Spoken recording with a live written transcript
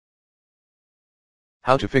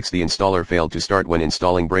How to fix the installer failed to start when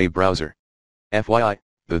installing Brave browser. FYI,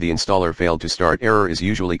 the installer failed to start error is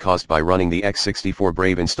usually caused by running the x64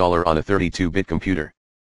 Brave installer on a 32-bit computer.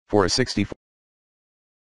 For a 64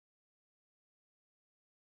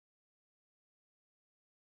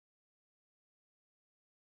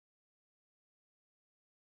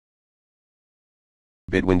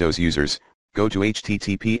 bit Windows users, go to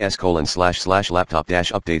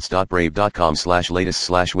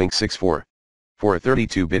https://laptop-updates.brave.com/latest/wink64. For a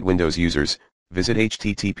 32-bit Windows users, visit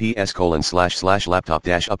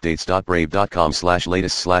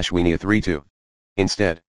https://laptop-updates.brave.com/latest/winia32.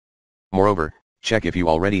 Instead. Moreover, check if you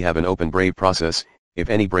already have an open Brave process, if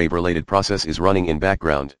any Brave-related process is running in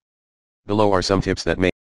background. Below are some tips that may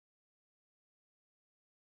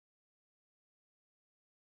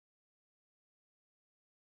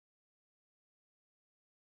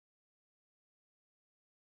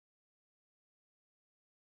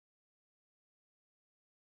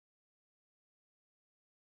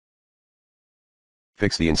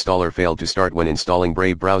fix the installer failed to start when installing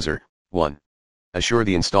Brave browser. 1. Assure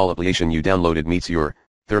the install application you downloaded meets your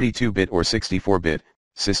 32-bit or 64-bit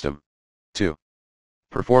system. 2.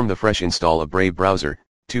 Perform the fresh install of Brave browser.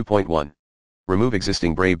 2.1. Remove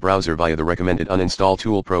existing Brave browser via the recommended Uninstall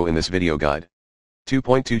Tool Pro in this video guide.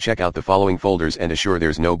 2.2 Check out the following folders and assure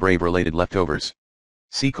there's no Brave-related leftovers.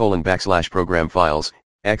 C:\program files,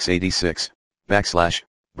 x86,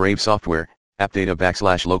 /Brave software, appdata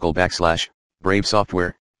 /local Brave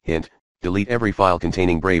software, hint, delete every file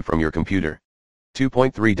containing Brave from your computer.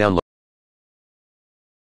 2.3 Download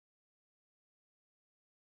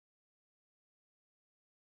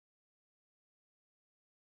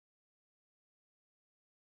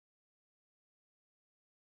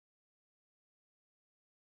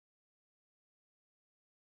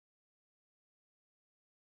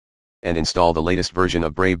and install the latest version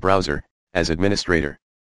of Brave browser, as administrator.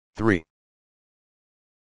 3.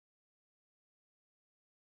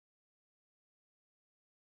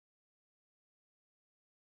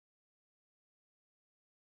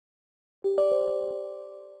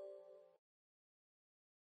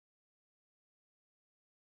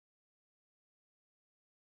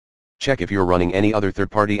 Check if you're running any other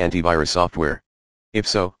third-party antivirus software. If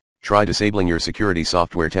so, try disabling your security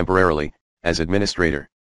software temporarily, as administrator.